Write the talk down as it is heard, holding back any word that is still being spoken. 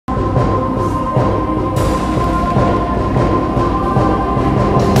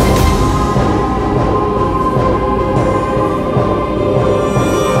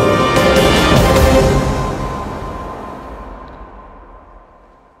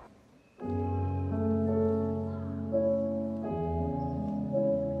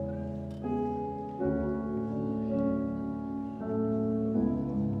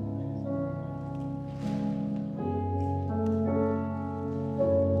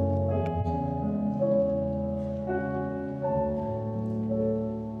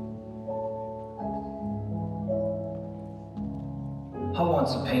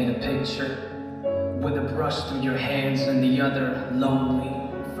want to paint a picture with a brush through your hands and the other lonely.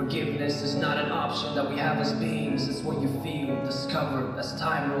 Forgiveness is not an option that we have as beings. It's what you feel, discover as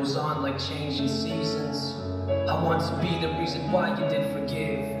time rolls on like changing seasons. I want to be the reason why you did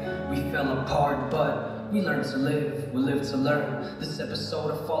forgive. We fell apart, but we learned to live. We live to learn. This episode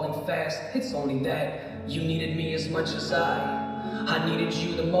of Falling Fast, it's only that you needed me as much as I needed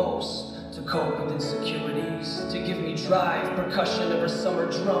you the most. To cope with insecurities, to give me drive, percussion of a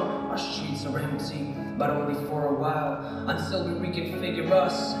summer drum. Our streets are empty, but only for a while, until we reconfigure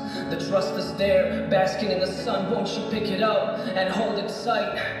us. The trust is there, basking in the sun. Won't you pick it up and hold it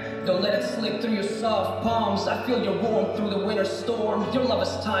tight? Don't let it slip through your soft palms. I feel your warmth through the winter storm. Your love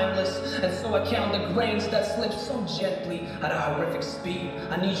is timeless, and so I count the grains that slip so gently at a horrific speed.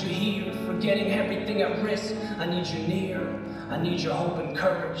 I need you here, forgetting everything at risk. I need you near. I need your hope and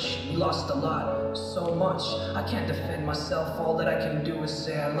courage. We lost a lot, so much. I can't defend myself. All that I can do is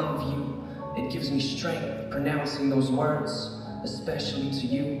say I love you. It gives me strength, pronouncing those words, especially to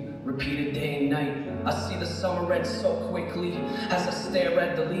you, repeated day and night. I see the summer end so quickly as I stare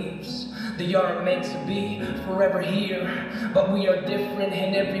at the leaves. They aren't meant to be forever here, but we are different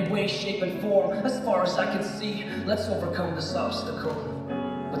in every way, shape, and form. As far as I can see, let's overcome this obstacle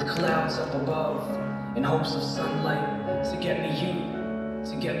with clouds up above, in hopes of sunlight to get me you,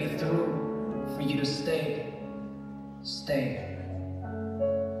 to get me through, for you to stay, stay.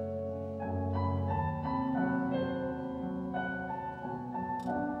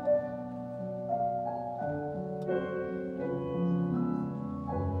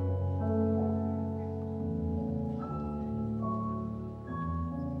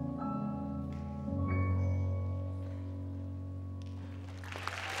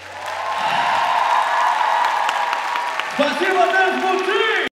 Спасибо, Дэнс Мужчина!